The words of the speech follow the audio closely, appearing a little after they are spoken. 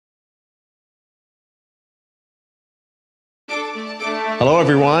Hello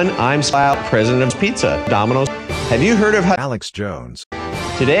everyone, I'm Sal, president of Pizza, Domino's. Have you heard of Alex Jones?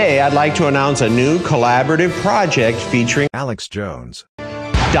 Today I'd like to announce a new collaborative project featuring Alex Jones.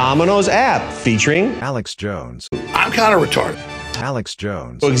 Domino's app featuring Alex Jones. I'm kind of retarded. Alex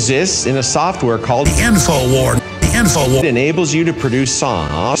Jones. Exists in a software called The InfoWar. It enables you to produce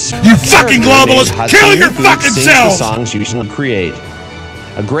songs. You fucking globalists! Kill your fucking selves! The songs you should create.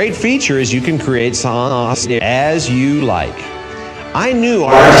 A great feature is you can create songs as you like. I knew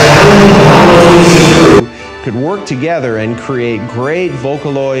our could work together and create great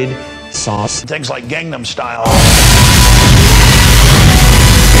Vocaloid songs. Things like Gangnam Style.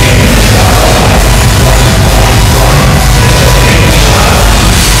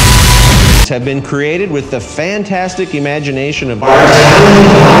 Have been created with the fantastic imagination of the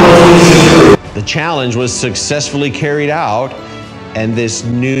challenge was successfully carried out, and this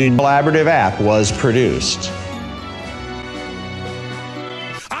new collaborative app was produced.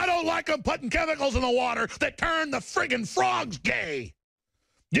 I don't like them putting chemicals in the water that turn the friggin' frogs gay.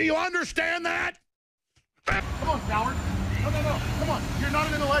 Do you understand that? Come on, coward. No, come on. You're not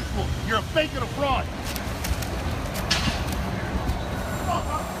an intellectual. You're a fake and a fraud. Come on.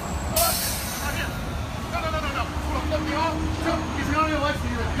 He's not an intellectual.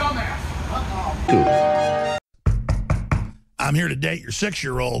 You're a dumbass. I'm here to date your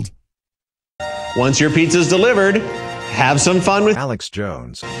 6-year-old. Once your pizza's delivered, have some fun with Alex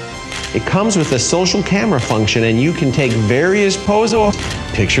Jones. It comes with a social camera function, and you can take various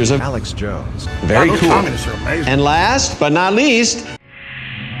pictures of Alex Jones. Very cool. Communists are amazing. And last but not least,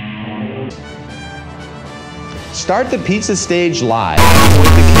 start the pizza stage live.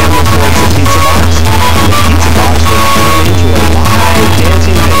 Point the camera towards the pizza box. The pizza box will turn into a live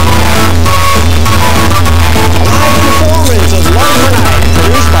dancing video. A live performance of Love Her Night,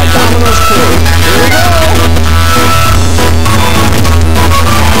 produced by Domino's crew. Here we go!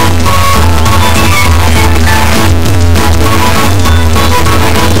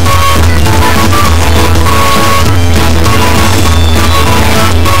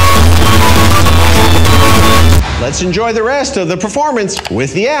 Let's enjoy the rest of the performance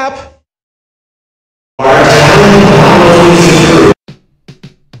with the app.